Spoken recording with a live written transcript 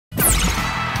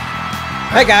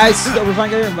Hey guys, this is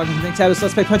Overfinder, and welcome to the next episode.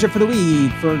 Let's play Punch Up for the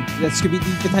Wii. This could be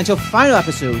the potential final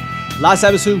episode. Last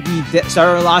episode, we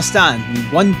started our last stand. We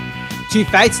won 2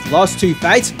 fights, lost 2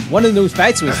 fights. One of those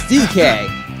fights was DK.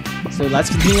 So let's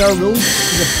continue our road.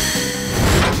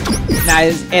 Now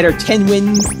it's either 10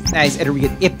 wins. Now it's either we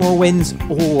get 8 more wins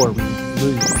or we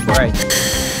lose. Alright.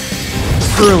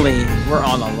 Currently, we're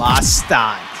on the last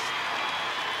stand.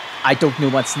 I don't know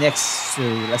what's next, so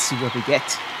let's see what we get.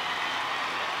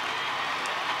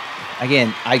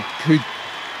 Again, I could.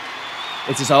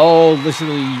 It's just all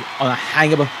literally on a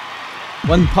hangable.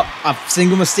 A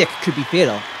single mistake could be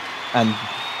fatal, and you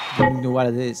don't know what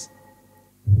it is.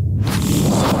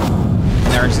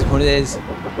 There's what it is.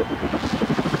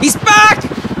 He's back!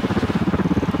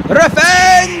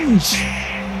 Revenge!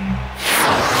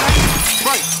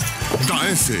 Right.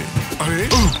 दाएं से अरे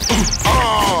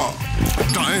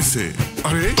दाएं से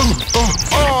अरे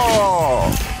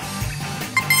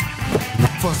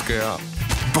फंस गया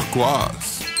बकवास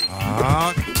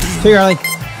Too early.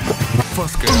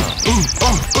 फंस गया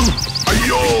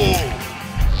अयो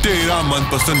तेरा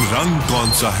मनपसंद रंग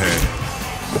कौन सा है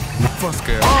फंस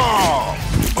गया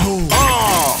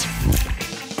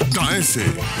दाएं से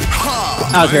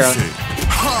Too early.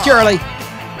 Too early.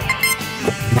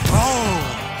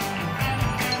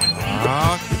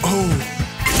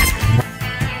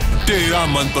 तेरा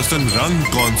मनपसंद रंग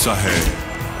कौन सा है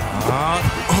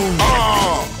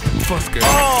फंस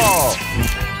गया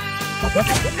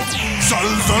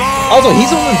Also, he's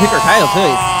the one who picked our title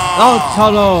too. Oh,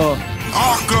 Talo.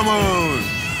 आक्रमण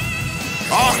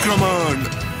आक्रमण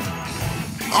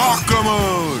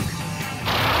आक्रमण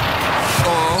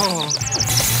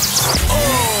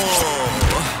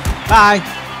Bye.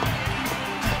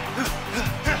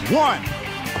 1,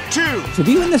 2, So if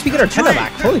we win this, we get our title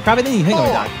back. Holy crap, I didn't even think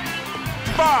about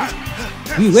that.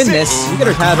 5. We win this, we get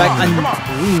our title back, and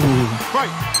ooh.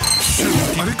 Right.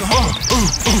 अरे कहाँ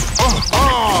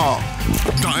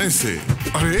दाएं से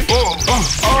अरे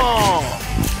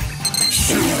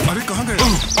अरे कहाँ गए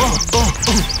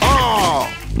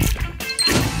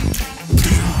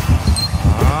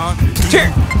Cheer.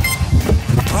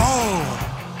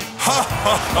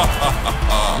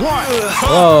 1,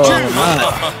 Whoa, 2, man.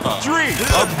 3.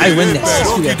 I win this. This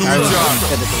could be a title we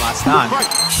said it the last time.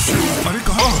 अरे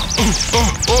कहाँ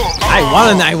I won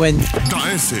and I win.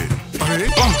 दाएं से अरे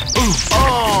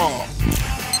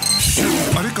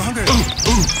अरे कहाँ गए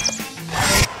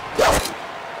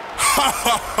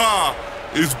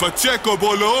इस बच्चे को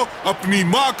बोलो अपनी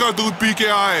माँ का दूध पी के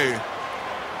आए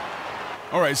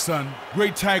Alright, son.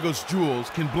 Great Tiger's jewels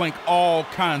can blink all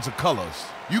kinds of colors.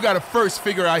 You gotta first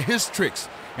figure out his tricks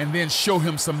and then show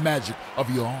him some magic of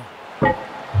your own.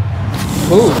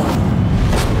 Ooh.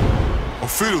 और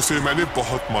फिर उसे मैंने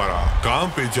बहुत मारा काम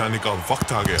पे जाने का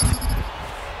वक्त आ गया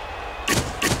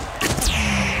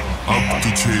अब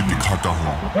तुझे दिखाता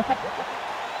हूँ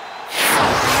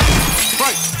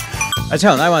Hold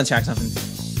on, I want to check something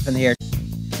from here.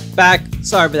 Back.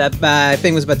 Sorry for that. My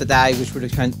thing was about to die, which would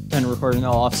have kind of recording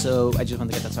all off, so I just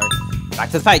wanted to get that started. Back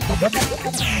to the fight.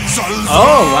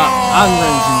 Oh, wow.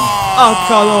 Oh,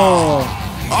 Kalo.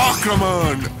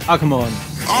 आक्रमण Oh, come on.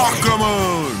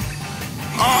 आक्रमण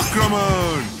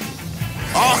आक्रमण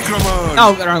आक्रमण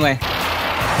Oh, the wrong way.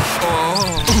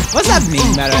 What's that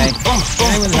mean, by the way? Can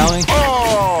anyone tell me?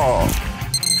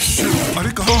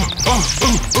 अरे कहाँ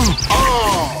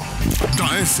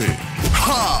दाएं से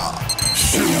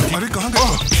अरे कहाँ गए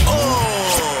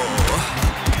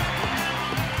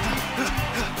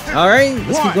Alright,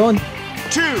 let's keep going.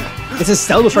 2, This is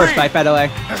still the first fight, by the way.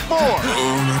 4.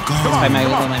 By my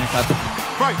little minor club.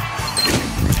 Right.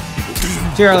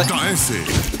 Too early. दाएं से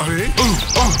अरे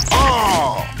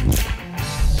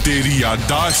तेरी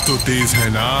याददाश्त तो तेज है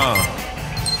ना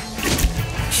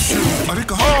अरे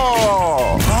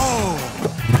कहाँ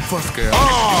फंस गया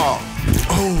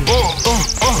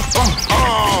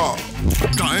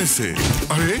दाएं से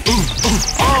अरे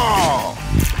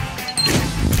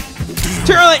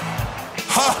Too early.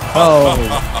 Oh,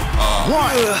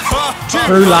 1, 2,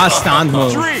 through last stand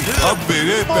mode. 3. अब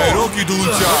मेरे पैरों की धूल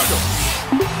चाट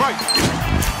Right.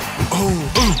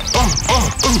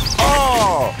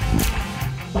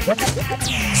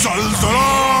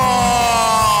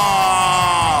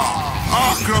 सल्तनत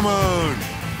आक्रमण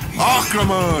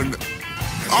आक्रमण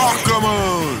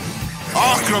आक्रमण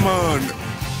आक्रमण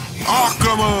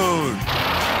आक्रमण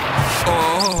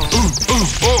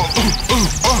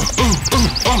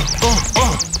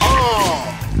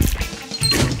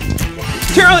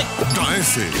Too early. दाएं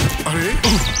से अरे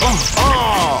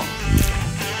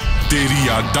तेरी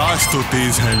याददाश्त तो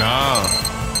तेज है ना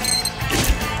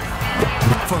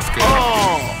फंस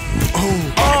गया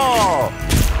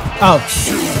Oh.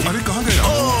 अरे कहाँ गया?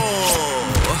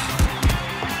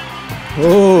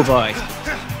 Oh boy.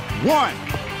 1,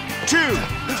 2,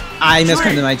 I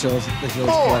misclicked my Jules. The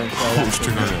Jules player.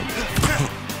 Posting on it.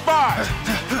 5,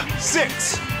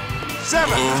 6,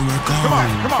 7. Oh my God. Come on,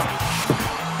 come on.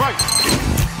 Fight.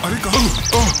 अरे कहाँ?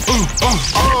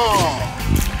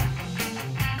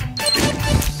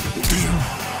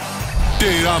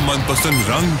 तेरा मनपसंद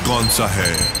रंग कौन सा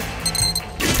है?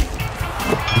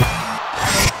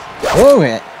 Oh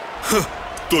it.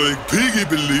 तो एक भीगी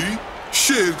बिल्ली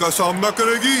शेर का सामना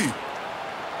करेगी।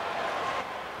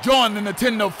 Join the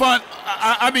Nintendo fun.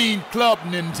 I mean Club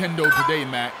Nintendo today,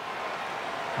 Mac.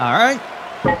 All right.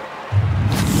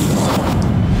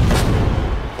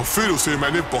 और फिर उसे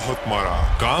मैंने बहुत मारा।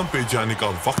 काम पे जाने का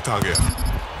वक्त आ गया।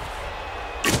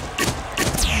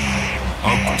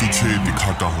 अब तुझे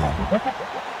दिखाता हूँ।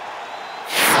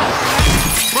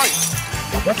 Fight.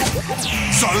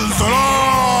 सल्तनत!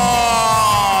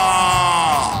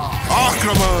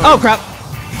 आक्रमण! Oh crap.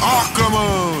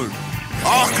 आक्रमण!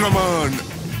 आक्रमण!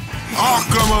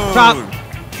 आक्रमण! Crap.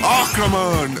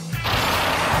 आक्रमण!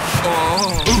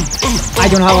 I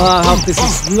don't have a lot of help. This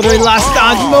is literally last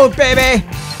dance mode, baby.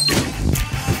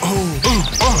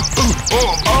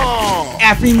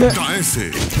 दाएं से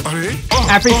अरे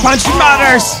Every punch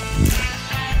matters.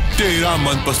 तेरा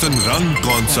मनपसंद रंग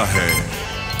कौन सा है?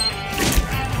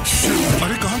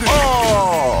 अरे कहाँ गया?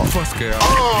 फंस गया।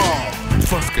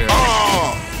 फंस गया।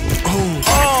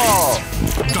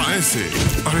 दाएं से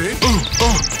अरे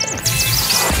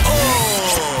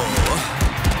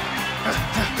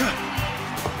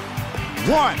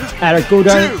One. Either go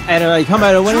down, Two, either like come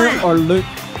out a winner three, or loot,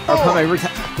 or come out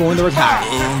go into retire.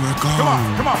 Oh my Come on,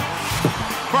 God! come on.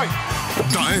 Fight.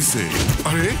 दाएं से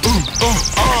अरे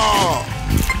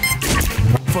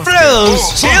Thrills,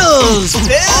 chills,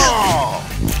 Phil.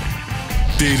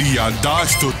 तेरी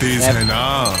याददाश्त तो तेज है ना?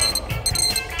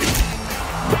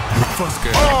 फंस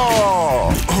गया।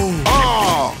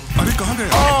 अरे कहाँ गया?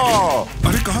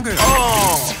 अरे कहाँ गया?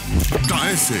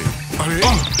 दाएं से अरे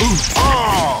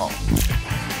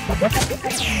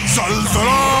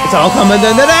सल्तनत! It's all coming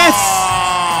down to this.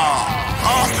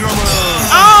 आक्रमण!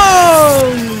 Oh!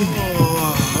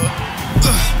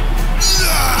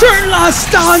 Turn last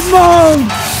dance mode.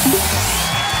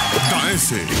 दाएं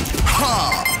से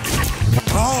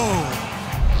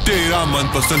तेरा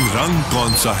मनपसंद रंग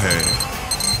कौन सा है?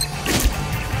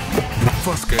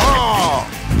 फंस गया।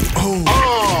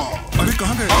 अरे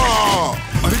कहाँ गया?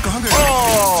 अरे कहाँ गया?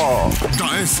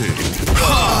 दाएं से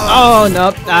Oh no,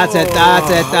 that's it, that's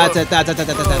it, that's it, that's it, that's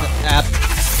it, that's it. Yep.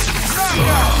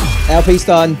 LP's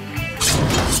done.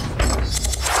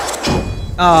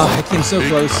 Oh, I came so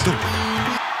close.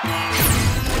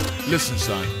 Listen,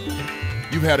 son.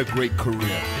 You've had a great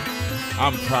career.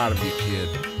 I'm proud of you, kid.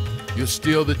 You're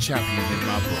still the champion in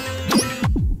my book.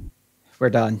 We're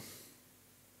done.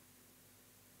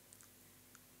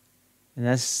 And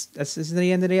this is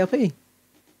the end of the LP.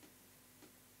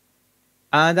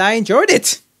 And I enjoyed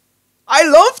it. I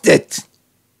loved it.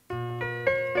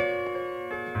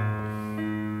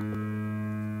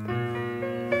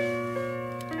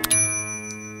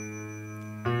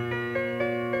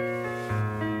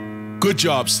 Good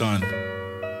job, son.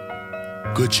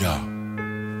 Good job.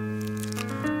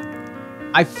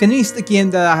 I finished the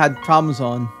game that I had problems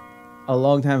on a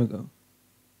long time ago.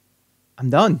 I'm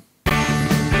done.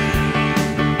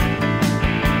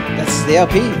 That's the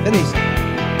LP, finished.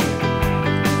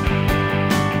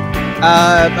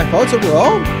 My thoughts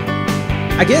overall?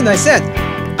 Again, I said,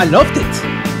 I loved it.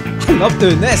 I love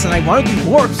doing this, and I want to do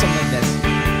more of something like this.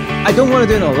 I don't want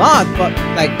to do it a lot, but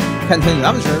like, continue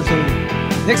amateur, so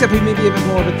next LP maybe a bit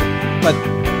more of it, but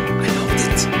I loved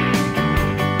it.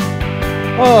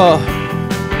 Oh,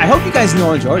 I hope you guys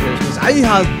know I enjoyed it, because I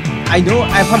know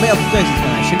I probably have places when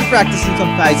I should have practiced in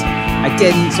some fights. I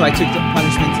didn't, so I took the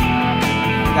punishment.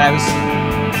 That I was,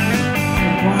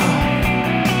 wow.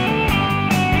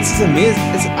 This is amazing.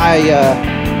 I'm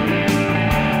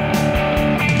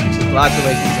just glad the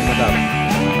way things ended up.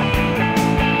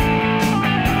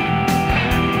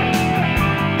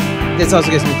 This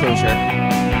also gives me closure.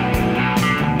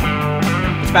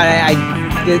 But I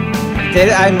did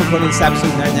I'm recording this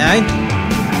episode right now.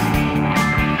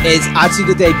 It's actually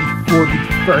the day before the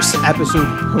first episode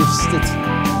posted.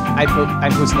 I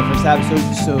posted the first episode,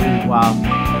 so wow.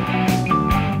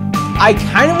 I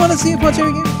kind of want to see a bunch of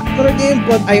another game,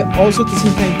 but I also at the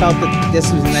same time felt that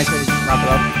this was a nice way to wrap it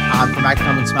up. For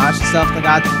Maxcom and Smash and stuff like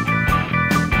that.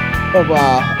 But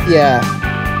yeah.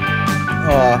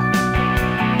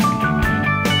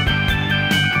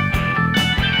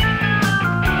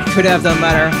 Could have done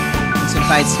better in some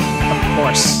fights, of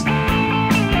course.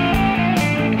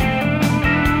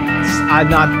 I'm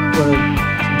not going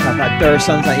to that. There are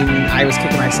some that even I was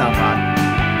kicking myself on.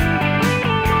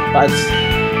 But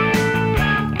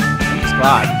I'm just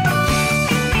glad.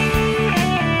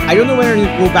 I don't know whether to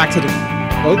go back to the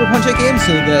older Punch-Out games,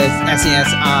 so the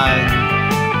SNES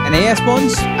and NES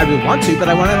ones. I would want to,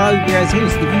 but I want to allow you guys to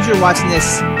use. If you're watching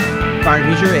this Barn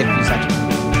Feature, if you actually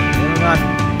not,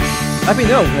 let me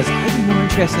know, because I'd be more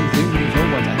interested in doing these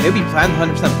old ones. And they'll be playing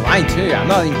 100% blind too.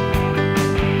 I'm not even.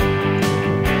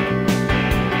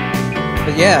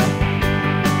 But yeah.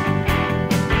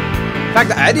 In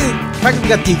fact, we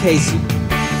got DKs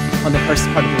on the first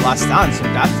part of the Last Stand, so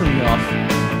that threw me off.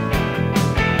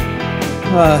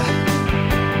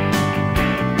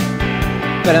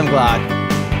 But I'm glad.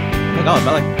 Oh my god,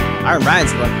 like Iron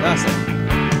Ryan's look fantastic.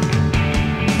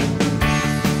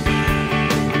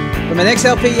 For my next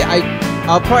LP,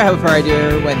 I'll probably have a fair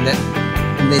idea when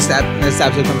this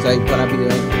episode comes out, what I'll be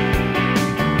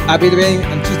doing.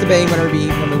 I'm just debating whether it be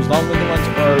one of those long-winded ones,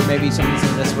 or maybe some of these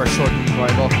in this were short and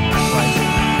enjoyable.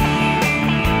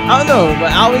 I don't know,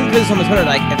 but I'll leave this on the Twitter,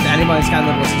 like, if anybody's got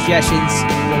any suggestions,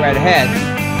 go right ahead.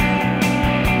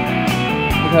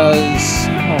 Because,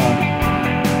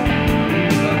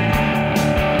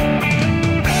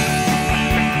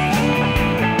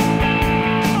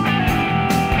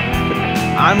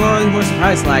 I'm really more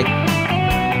surprised, like,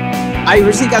 I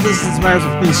originally got this in Smash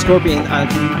with Queen Scorpion and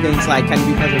a few things like Can You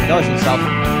Be Friends with Dollars and stuff.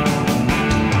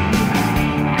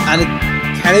 And it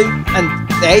kind of, and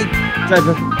they drive,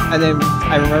 and then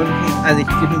I remember, and they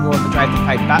give me more of a drive to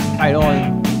fight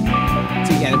on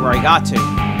to get where I got to.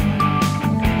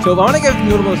 So if I want to give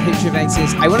notable history thanks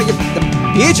is, I want to give the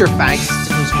major thanks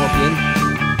to Queen Scorpion,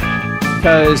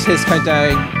 because his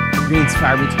countdown really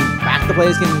inspired me to go back to play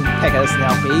this game and pick out an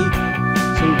LP.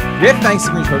 So great thanks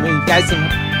to Queen Scorpion. You guys can.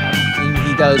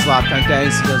 He does a lot of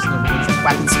countdowns, he does things like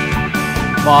weapons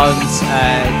mods,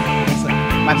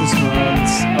 weapons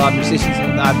mods, a lot of musicians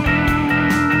and that.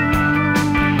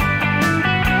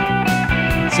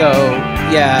 So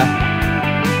yeah,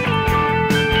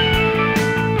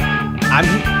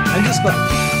 I'm just glad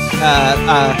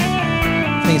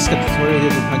I think it's got tutorial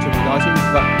with Punch-Out dodging,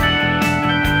 but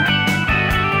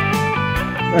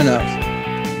who knows.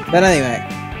 But anyway,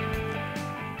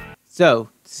 so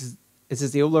this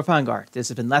is the Older Vanguard. This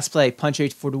has been Let's Play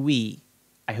Punch-Out for the Wii.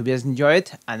 I hope you guys enjoyed,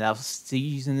 and I'll see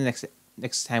you in the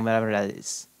next time, whatever that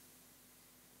is.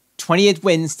 28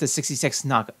 wins to 66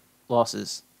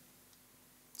 losses.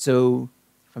 So,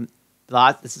 from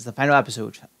that, this is the final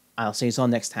episode. I'll see you all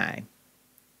next time.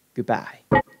 Goodbye.